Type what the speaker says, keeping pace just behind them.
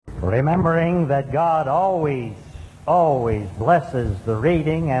Remembering that God always blesses the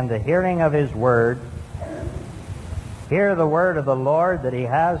reading and the hearing of His Word, hear the word of the Lord that He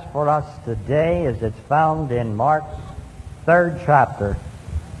has for us today as it's found in Mark's 3rd chapter,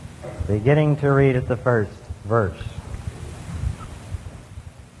 beginning to read at the first verse.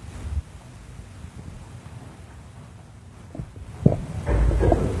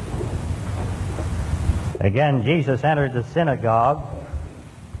 Again, Jesus entered the synagogue,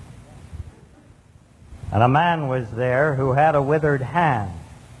 and a man was there who had a withered hand.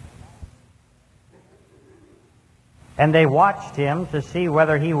 And they watched him to see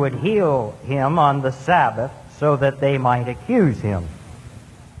whether he would heal him on the Sabbath, so that they might accuse him.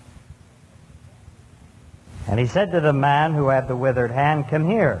 And he said to the man who had the withered hand, "Come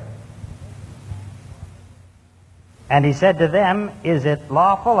here." And he said to them, "Is it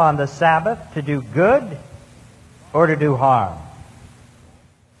lawful on the Sabbath to do good or to do harm?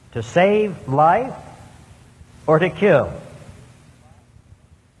 To save life or to kill?"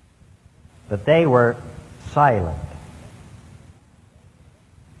 But they were silent.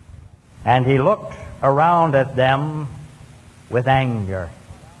 And he looked around at them with anger,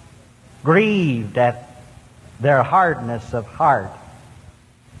 grieved at their hardness of heart,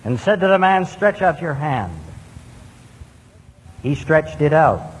 and said to the man, "Stretch out your hand." He stretched it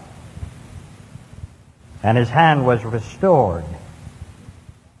out, and his hand was restored.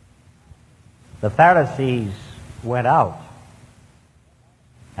 The Pharisees went out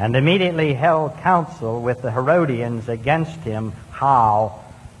and immediately held counsel with the Herodians against him, how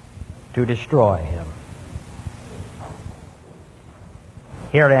to destroy him.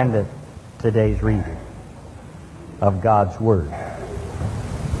 Here endeth today's reading of God's Word.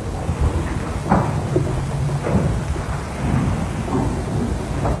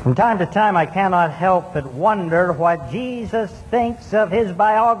 From time to time, I cannot help but wonder what Jesus thinks of his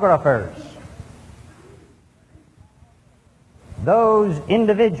biographers. Those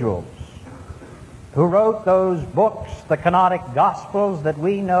individuals who wrote those books, the canonic Gospels that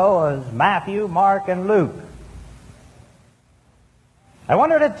we know as Matthew, Mark, and Luke. I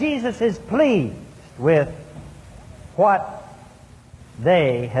wonder if Jesus is pleased with what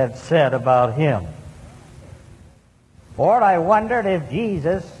they have said about him. Or I wondered if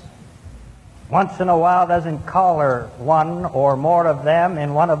Jesus once in a while doesn't collar one or more of them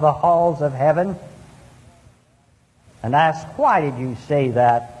in one of the halls of heaven and ask, "Why did you say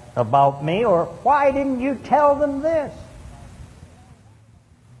that about me?" Or, "Why didn't you tell them this?"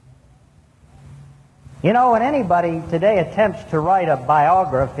 You know, when anybody today attempts to write a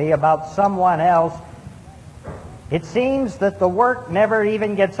biography about someone else, it seems that the work never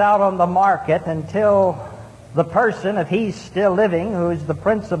even gets out on the market until the person, if he's still living, who is the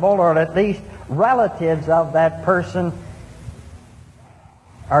principal, or at least relatives of that person,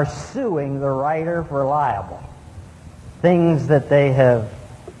 are suing the writer for libel. Things that they have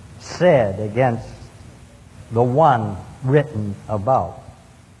said against the one written about.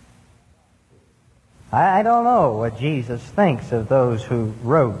 I don't know what Jesus thinks of those who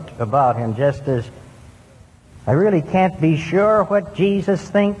wrote about him, just as I really can't be sure what Jesus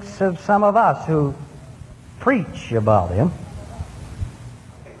thinks of some of us who preach about him.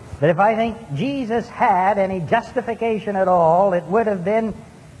 But if I think Jesus had any justification at all, it would have been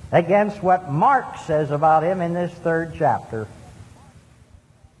against what Mark says about him in this 3rd chapter.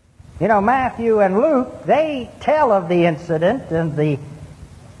 You know, Matthew and Luke, they tell of the incident in the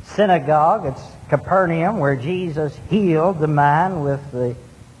synagogue at Capernaum where Jesus healed the man with the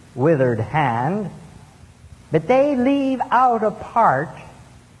withered hand. But they leave out a part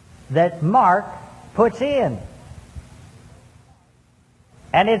that Mark puts in.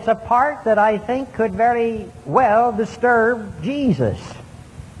 And it's a part that I think could very well disturb Jesus.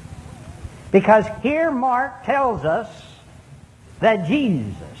 Because here Mark tells us that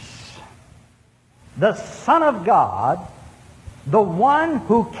Jesus, the Son of God, the one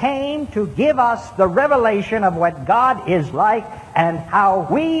who came to give us the revelation of what God is like and how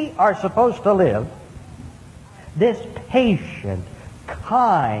we are supposed to live, this patient,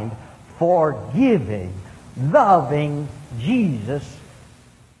 kind, forgiving, loving Jesus,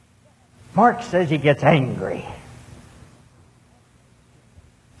 Mark says he gets angry.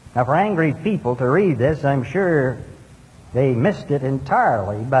 Now, for angry people to read this, I'm sure they missed it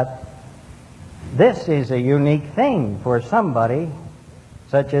entirely, but this is a unique thing for somebody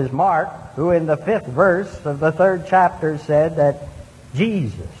such as Mark, who in the 5th verse of the 3rd chapter said that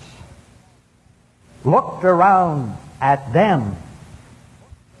Jesus looked around at them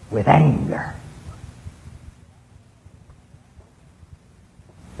with anger.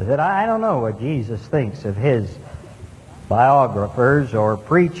 That I don't know what Jesus thinks of his biographers or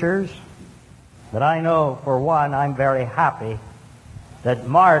preachers, but I know, for one, I'm very happy that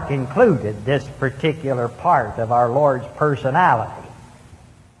Mark included this particular part of our Lord's personality.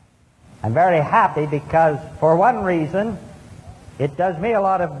 I'm very happy because, for one reason, it does me a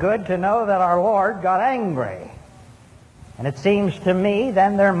lot of good to know that our Lord got angry. And it seems to me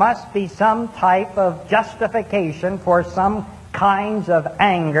then there must be some type of justification for some kinds of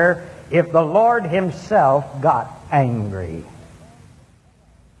anger if the Lord Himself got angry.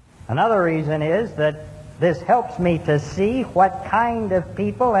 Another reason is that this helps me to see what kind of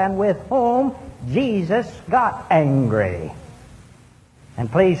people and with whom Jesus got angry.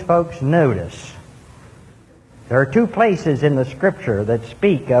 And please, folks, notice, there are two places in the Scripture that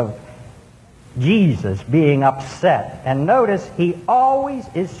speak of Jesus being upset. And notice, He always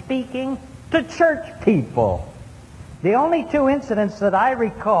is speaking to church people. The only two incidents that I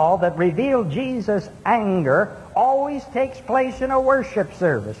recall that reveal Jesus' anger always takes place in a worship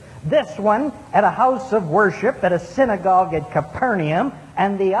service. This one at a house of worship at a synagogue at Capernaum,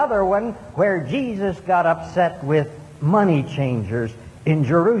 and the other one where Jesus got upset with money changers in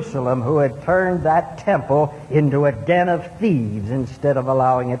Jerusalem who had turned that temple into a den of thieves instead of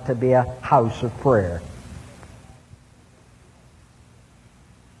allowing it to be a house of prayer.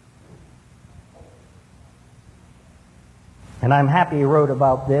 And I'm happy he wrote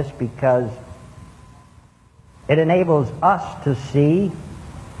about this because it enables us to see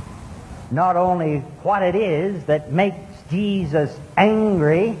not only what it is that makes Jesus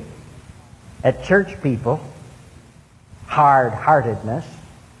angry at church people, hard-heartedness,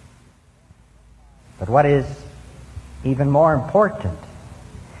 but what is even more important,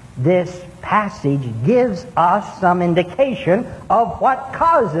 this passage gives us some indication of what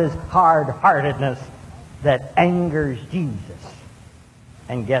causes hard-heartedness that angers Jesus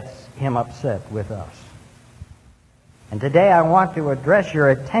and gets Him upset with us. And today I want to address your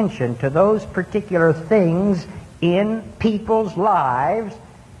attention to those particular things in people's lives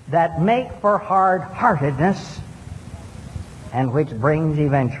that make for hard-heartedness and which brings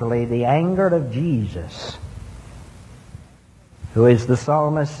eventually the anger of Jesus, who, as the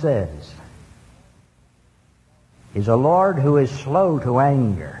psalmist says, is a Lord who is slow to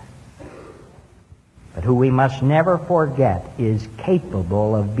anger, but who we must never forget is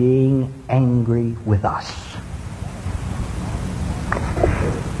capable of being angry with us.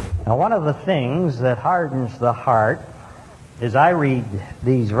 Now, one of the things that hardens the heart, as I read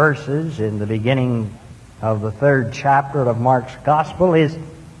these verses in the beginning of the 3rd chapter of Mark's Gospel, is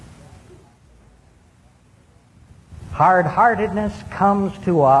hard-heartedness comes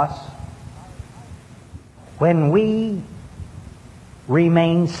to us when we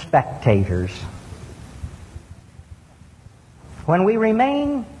remain spectators. When we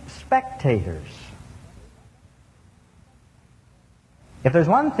remain spectators. If there's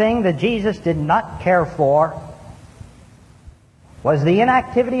one thing that Jesus did not care for, was the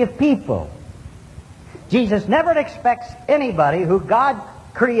inactivity of people. Jesus never expects anybody who God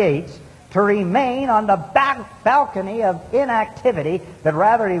creates to remain on the balcony of inactivity, but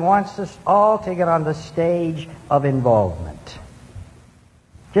rather He wants us all to get on the stage of involvement.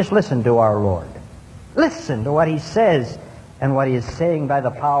 Just listen to our Lord. Listen to what He says and what He is saying by the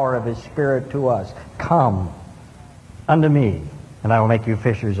power of His Spirit to us. Come unto me, and I will make you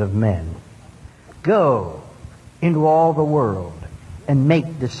fishers of men. Go into all the world and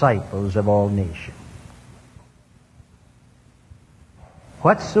make disciples of all nations.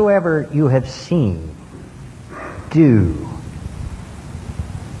 Whatsoever you have seen, do.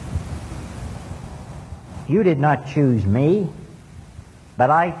 You did not choose me, but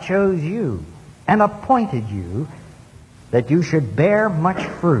I chose you and appointed you that you should bear much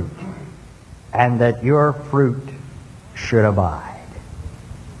fruit, and that your fruit should abide.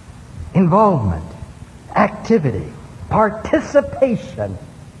 Involvement, activity, participation,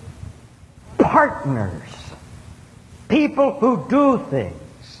 partners, people who do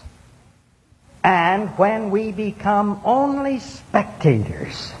things. And when we become only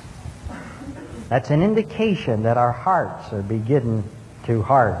spectators, that's an indication that our hearts are beginning to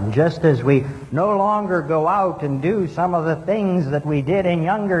harden. Just as we no longer go out and do some of the things that we did in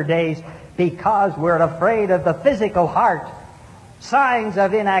younger days because we're afraid of the physical heart, signs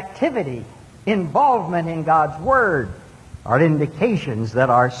of inactivity, involvement in God's Word, are indications that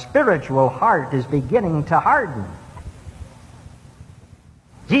our spiritual heart is beginning to harden.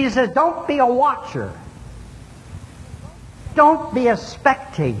 Jesus says, don't be a watcher. Don't be a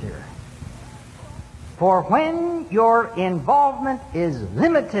spectator. For when your involvement is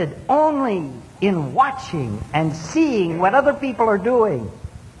limited only in watching and seeing what other people are doing,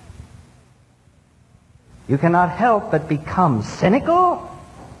 you cannot help but become cynical,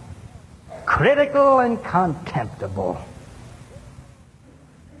 critical, and contemptible.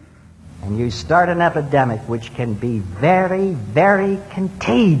 And you start an epidemic which can be very, very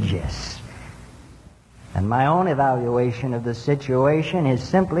contagious. And my own evaluation of the situation is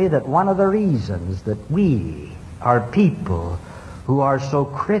simply that one of the reasons that we are people who are so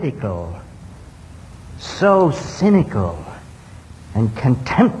critical, so cynical, and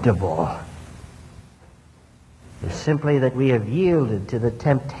contemptible is simply that we have yielded to the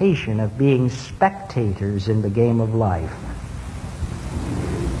temptation of being spectators in the game of life.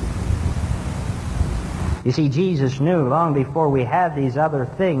 You see, Jesus knew long before we had these other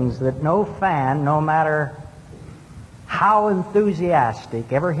things that no fan, no matter how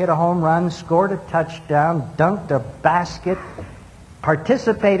enthusiastic, ever hit a home run, scored a touchdown, dunked a basket,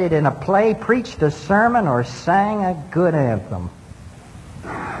 participated in a play, preached a sermon, or sang a good anthem.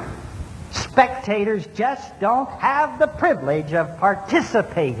 Spectators just don't have the privilege of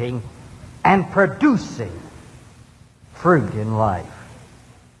participating and producing fruit in life.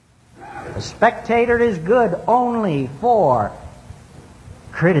 A spectator is good only for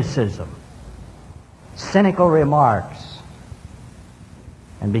criticism, cynical remarks,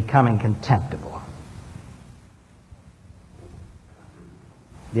 and becoming contemptible.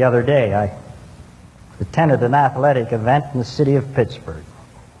 The other day, I attended an athletic event in the city of Pittsburgh.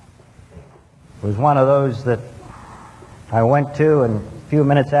 It was one of those that I went to, and a few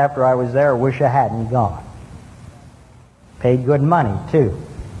minutes after I was there, I wish I hadn't gone. Paid good money, too.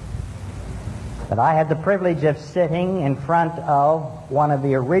 But I had the privilege of sitting in front of one of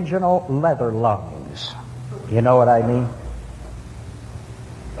the original leather lungs. You know what I mean?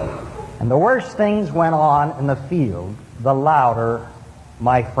 And the worse things went on in the field, the louder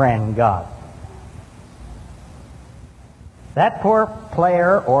my friend got. That poor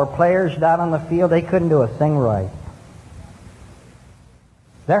player or players down on the field, they couldn't do a thing right.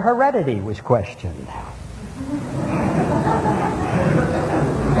 Their heredity was questioned.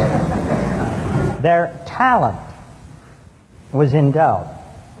 Their talent was in doubt.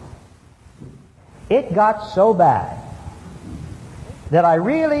 It got so bad that I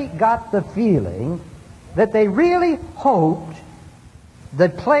really got the feeling that they really hoped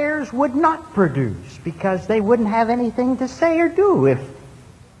that players would not produce because they wouldn't have anything to say or do if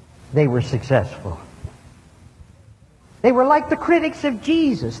they were successful. They were like the critics of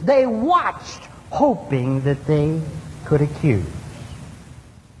Jesus. They watched hoping that they could accuse.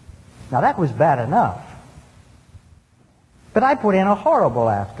 Now that was bad enough. But I put in a horrible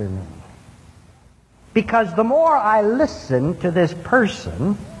afternoon. Because the more I listened to this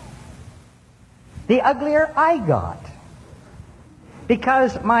person, the uglier I got.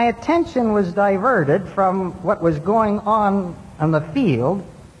 Because my attention was diverted from what was going on the field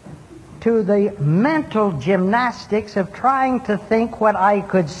to the mental gymnastics of trying to think what I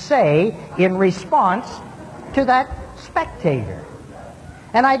could say in response to that spectator.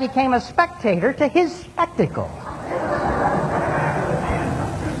 And I became a spectator to his spectacle.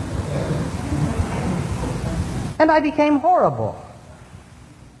 And I became horrible.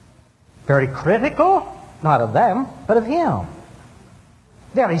 Very critical, not of them, but of him.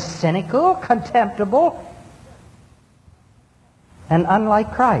 Very cynical, contemptible, and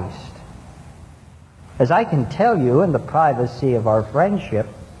unlike Christ. As I can tell you in the privacy of our friendship,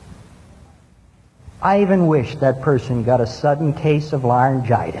 I even wish that person got a sudden case of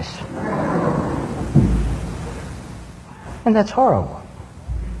laryngitis. And that's horrible.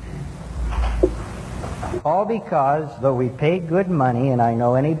 All because, though we paid good money, and I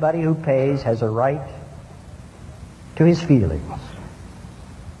know anybody who pays has a right to his feelings,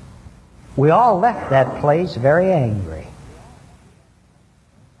 we all left that place very angry.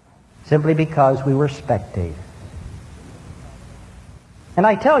 Simply because we were spectators. And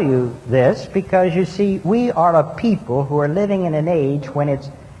I tell you this because, you see, we are a people who are living in an age when it's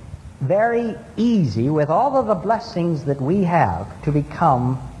very easy, with all of the blessings that we have, to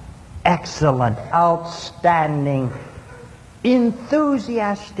become excellent, outstanding,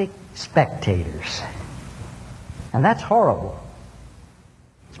 enthusiastic spectators. And that's horrible.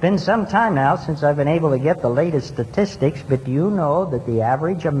 It's been some time now since I've been able to get the latest statistics, but do you know that the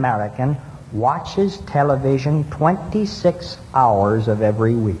average American watches television 26 hours of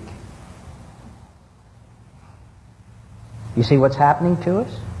every week? You see what's happening to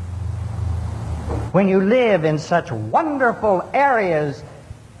us? When you live in such wonderful areas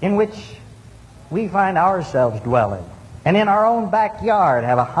in which we find ourselves dwelling, and in our own backyard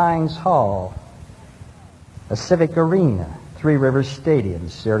have a Heinz Hall, a civic arena, Three Rivers Stadium,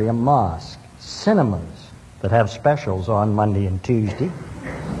 Syrian Mosque, cinemas that have specials on Monday and Tuesday,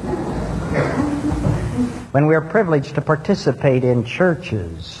 when we're privileged to participate in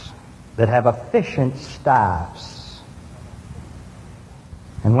churches that have efficient staffs,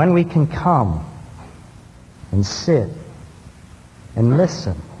 and when we can come and sit and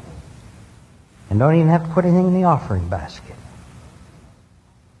listen and don't even have to put anything in the offering basket.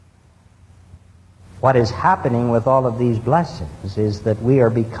 What is happening with all of these blessings is that we are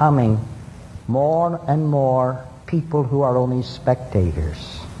becoming more and more people who are only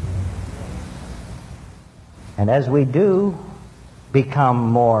spectators. And as we do become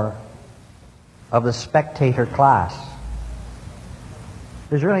more of the spectator class,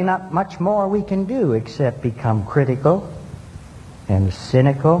 there's really not much more we can do except become critical and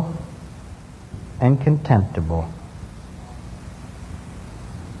cynical and contemptible.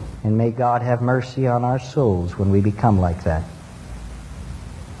 And may God have mercy on our souls when we become like that.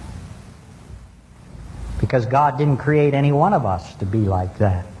 Because God didn't create any one of us to be like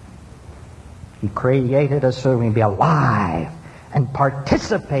that. He created us so we can be alive and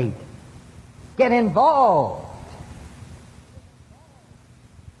participate, get involved,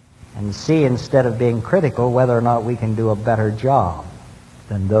 and see, instead of being critical, whether or not we can do a better job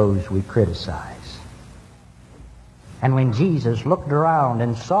than those we criticize. And when Jesus looked around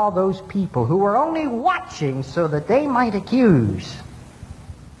and saw those people who were only watching so that they might accuse,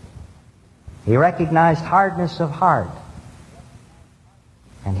 he recognized hardness of heart,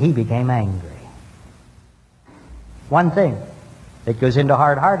 and he became angry. One thing that goes into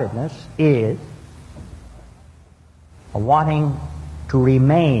hard-heartedness is a wanting to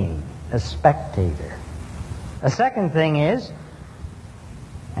remain a spectator. A second thing is,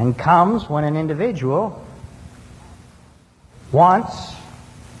 and comes when an individual wants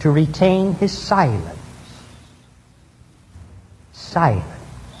to retain his silence. Silence.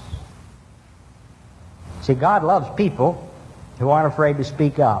 See, God loves people who aren't afraid to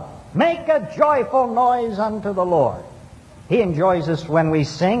speak up. Make a joyful noise unto the Lord. He enjoys us when we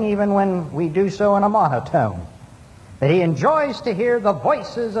sing, even when we do so in a monotone. But He enjoys to hear the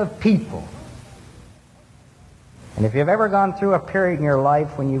voices of people. And if you've ever gone through a period in your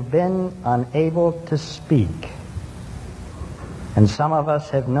life when you've been unable to speak, and some of us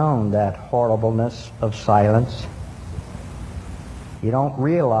have known that horribleness of silence, you don't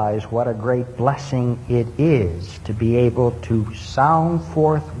realize what a great blessing it is to be able to sound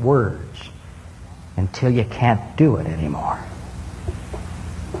forth words until you can't do it anymore.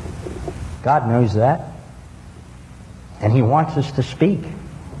 God knows that. And He wants us to speak,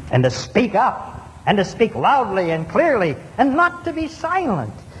 and to speak up, and to speak loudly and clearly, and not to be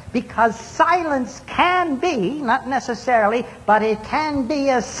silent. Because silence can be, not necessarily, but it can be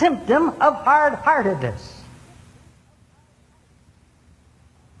a symptom of hard-heartedness.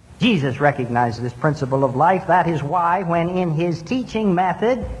 Jesus recognized this principle of life. That is why when in His teaching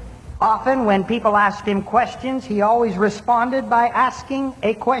method, often when people asked Him questions, He always responded by asking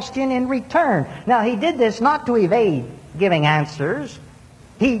a question in return. Now, He did this not to evade giving answers.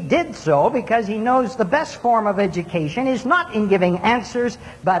 He did so because He knows the best form of education is not in giving answers,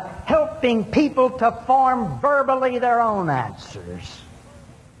 but helping people to form verbally their own answers.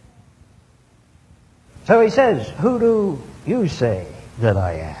 So He says, "Who do you say that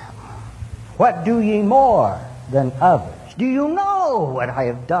I am? What do ye more than others? Do you know what I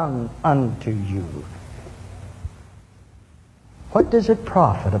have done unto you? What does it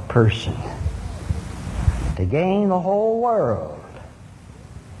profit a person to gain the whole world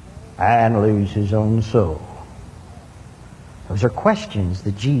and lose his own soul?" Those are questions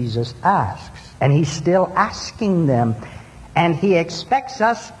that Jesus asks, and He's still asking them, and He expects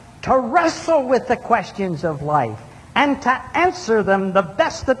us to wrestle with the questions of life and to answer them the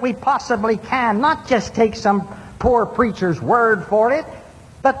best that we possibly can, not just take some poor preacher's word for it,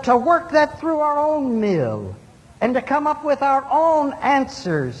 but to work that through our own mill and to come up with our own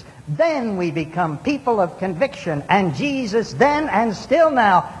answers. Then we become people of conviction, and Jesus then and still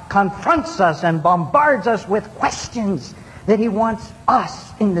now confronts us and bombards us with questions that He wants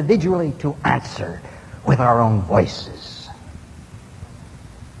us individually to answer with our own voices.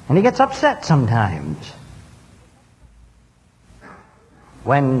 And He gets upset sometimes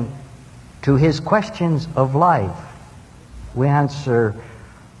when to His questions of life we answer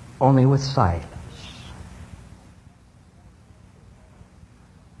only with silence.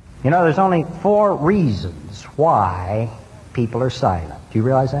 You know, there's only 4 reasons why people are silent. Do you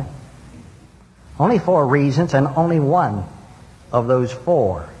realize that? Only 4 reasons, and only one of those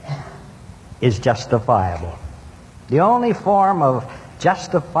 4 is justifiable. The only form of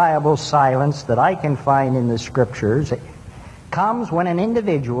justifiable silence that I can find in the Scriptures comes when an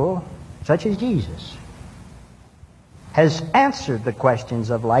individual, such as Jesus, has answered the questions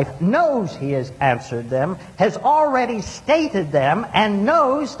of life, knows he has answered them, has already stated them, and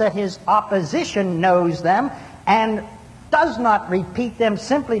knows that his opposition knows them, and does not repeat them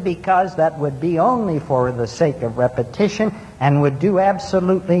simply because that would be only for the sake of repetition and would do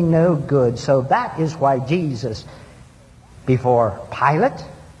absolutely no good. So that is why Jesus, before Pilate,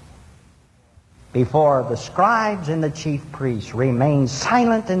 before the scribes and the chief priests, remained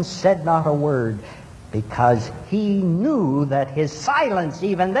silent and said not a word, because he knew that his silence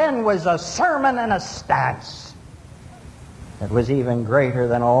even then was a sermon and a stance that was even greater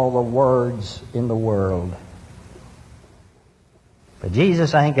than all the words in the world. But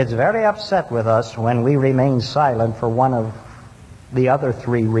Jesus, I think, gets very upset with us when we remain silent for one of the other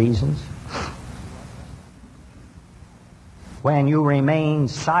three reasons. When you remain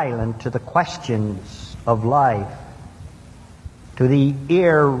silent to the questions of life, to the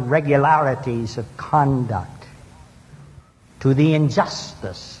irregularities of conduct, to the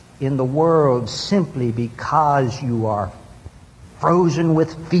injustice in the world, simply because you are frozen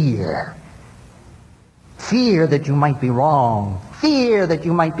with fear. Fear that you might be wrong. Fear that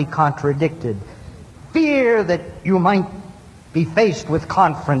you might be contradicted. Fear that you might be faced with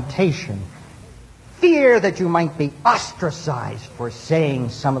confrontation. Fear that you might be ostracized for saying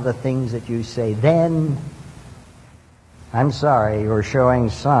some of the things that you say. Then, I'm sorry, you're showing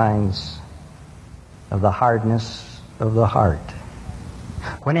signs of the hardness of the heart.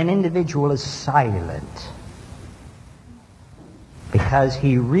 When an individual is silent because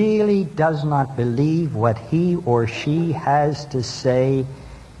he really does not believe what he or she has to say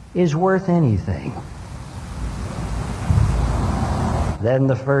is worth anything, then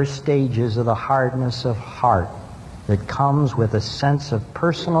the first stages of the hardness of heart that comes with a sense of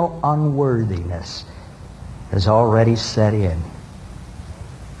personal unworthiness has already set in.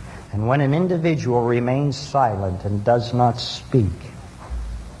 And when an individual remains silent and does not speak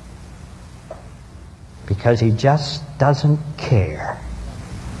because he just doesn't care,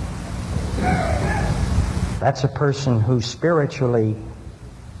 that's a person who spiritually,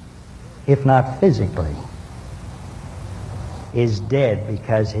 if not physically, is dead,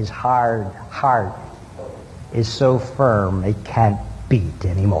 because his hard heart is so firm it can't beat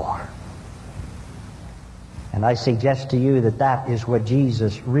anymore. And I suggest to you that that is what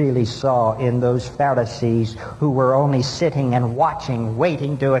Jesus really saw in those Pharisees who were only sitting and watching,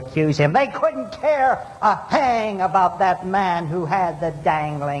 waiting to accuse him. They couldn't care a hang about that man who had the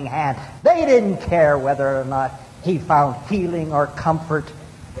dangling hand. They didn't care whether or not he found healing or comfort.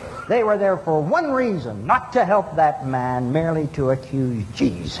 They were there for one reason, not to help that man, merely to accuse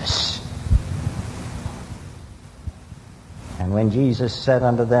Jesus. And when Jesus said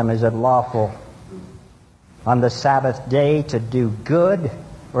unto them, is it lawful on the Sabbath day to do good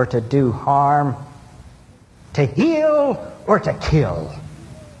or to do harm, to heal or to kill?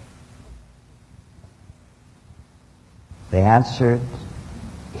 They answered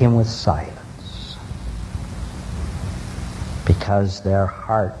him with silence, because their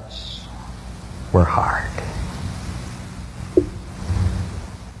hearts were hard.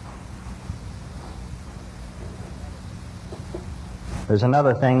 There's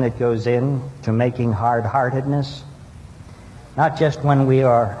another thing that goes in to making hard-heartedness. Not just when we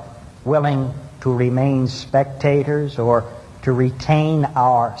are willing to remain spectators or to retain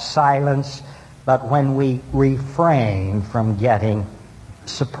our silence, but when we refrain from getting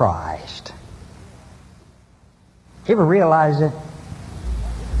surprised. You ever realize it?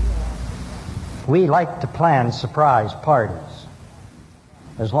 We like to plan surprise parties,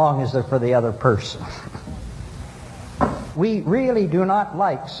 as long as they're for the other person. We really do not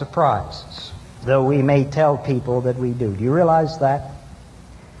like surprises, though we may tell people that we do. Do you realize that?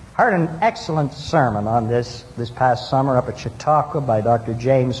 I heard an excellent sermon on this past summer up at Chautauqua by Dr.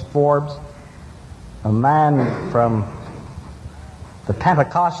 James Forbes, a man from the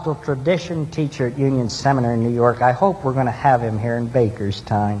Pentecostal tradition, teacher at Union Seminary in New York. I hope we're going to have him here in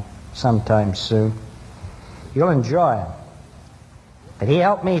Bakerstown sometime soon. You'll enjoy him. But he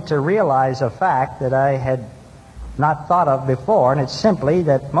helped me to realize a fact that I had not thought of before, and it's simply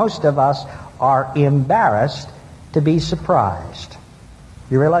that most of us are embarrassed to be surprised.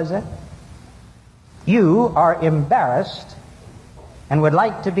 You realize that? You are embarrassed and would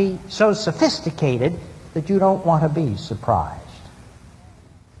like to be so sophisticated that you don't want to be surprised.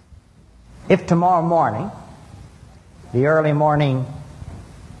 If tomorrow morning, the early morning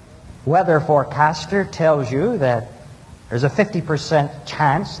weather forecaster tells you that there's a 50%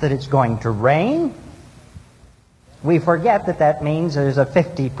 chance that it's going to rain, we forget that that means there's a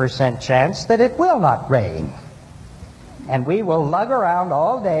 50% chance that it will not rain. And we will lug around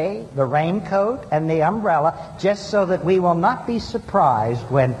all day the raincoat and the umbrella just so that we will not be surprised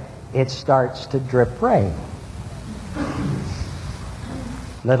when it starts to drip rain.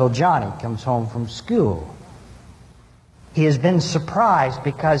 Little Johnny comes home from school. He has been surprised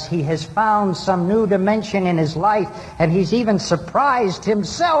because he has found some new dimension in his life, and he's even surprised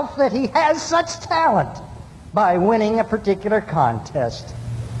himself that he has such talent by winning a particular contest.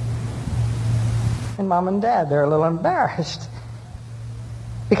 And Mom and Dad, they're a little embarrassed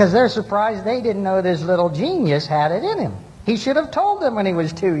because they're surprised they didn't know this little genius had it in him. He should have told them when he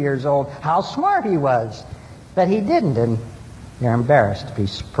was 2 years old how smart he was, but he didn't, and they're embarrassed to be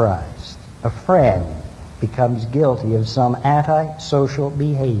surprised. A friend becomes guilty of some antisocial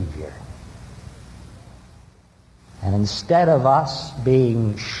behavior. And instead of us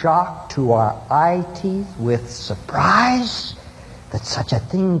being shocked to our eye teeth with surprise that such a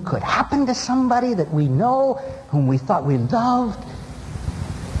thing could happen to somebody that we know, whom we thought we loved,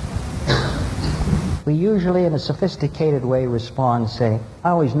 we usually, in a sophisticated way, respond saying,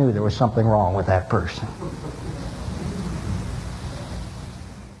 I always knew there was something wrong with that person.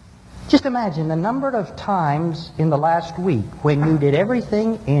 Just imagine the number of times in the last week when you did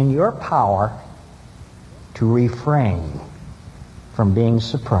everything in your power to refrain from being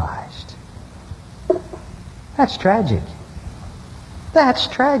surprised. That's tragic. That's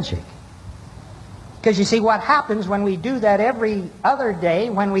tragic. Because you see, what happens when we do that every other day,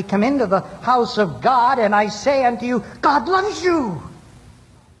 when we come into the house of God and I say unto you, God loves you.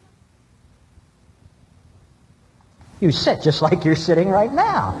 You sit just like you're sitting right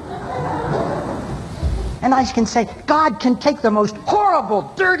now. And I can say, God can take the most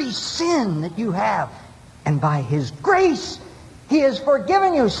horrible, dirty sin that you have, and by His grace, He has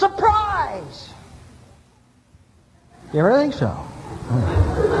forgiven you. Surprise! You ever think so?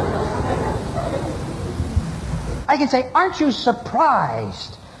 I can say, aren't you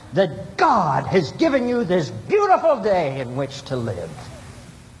surprised that God has given you this beautiful day in which to live?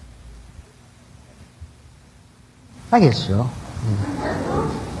 I guess so.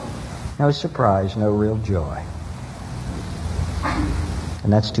 No surprise, no real joy.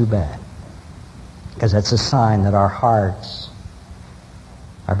 And that's too bad, because that's a sign that our hearts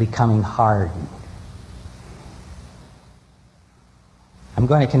are becoming hardened. I'm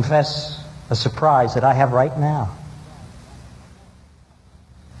going to confess a surprise that I have right now.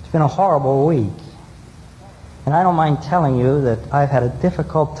 It's been a horrible week, and I don't mind telling you that I've had a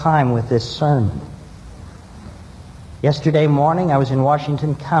difficult time with this sermon. Yesterday morning, I was in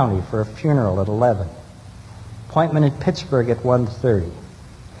Washington County for a funeral at 11. Appointment in Pittsburgh at 1:30.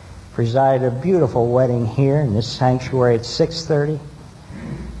 Presided a beautiful wedding here in this sanctuary at 6:30.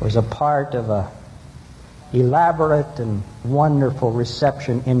 Was a part of a elaborate and wonderful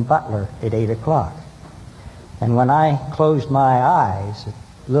reception in Butler at 8 o'clock. And when I closed my eyes a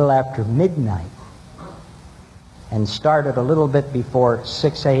little after midnight and started a little bit before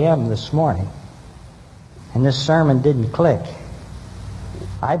 6 a.m. this morning, and this sermon didn't click,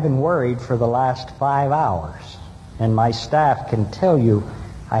 I've been worried for the last 5 hours. And my staff can tell you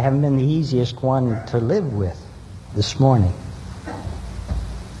I haven't been the easiest one to live with this morning.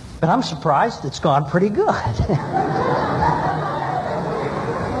 But I'm surprised it's gone pretty good.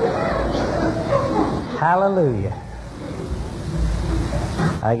 Hallelujah.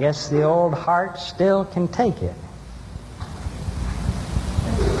 I guess the old heart still can take it.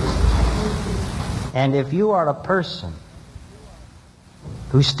 And if you are a person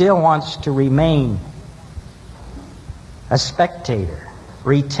who still wants to remain a spectator,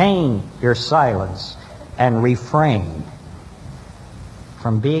 retain your silence and refrain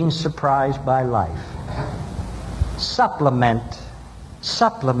from being surprised by life, supplement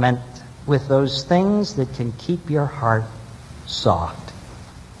with those things that can keep your heart soft.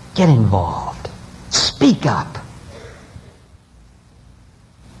 Get involved. Speak up.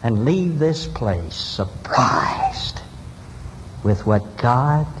 And leave this place surprised with what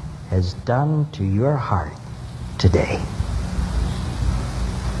God has done to your heart today.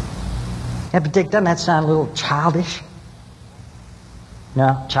 Doesn't that sound a little childish?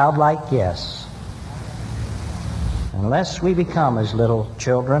 No, childlike, yes. Unless we become as little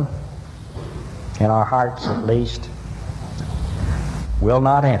children, in our hearts at least, we'll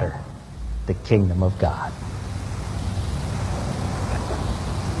not enter the kingdom of God.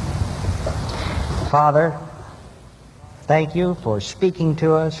 Father, thank you for speaking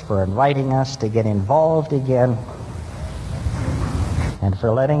to us, for inviting us to get involved again, and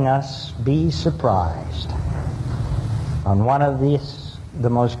for letting us be surprised on one of the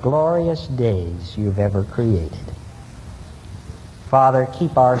most glorious days you've ever created. Father,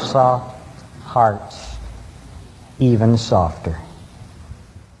 keep our soft hearts even softer.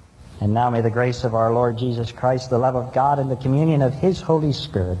 And now may the grace of our Lord Jesus Christ, the love of God, and the communion of His Holy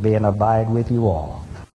Spirit be and abide with you all.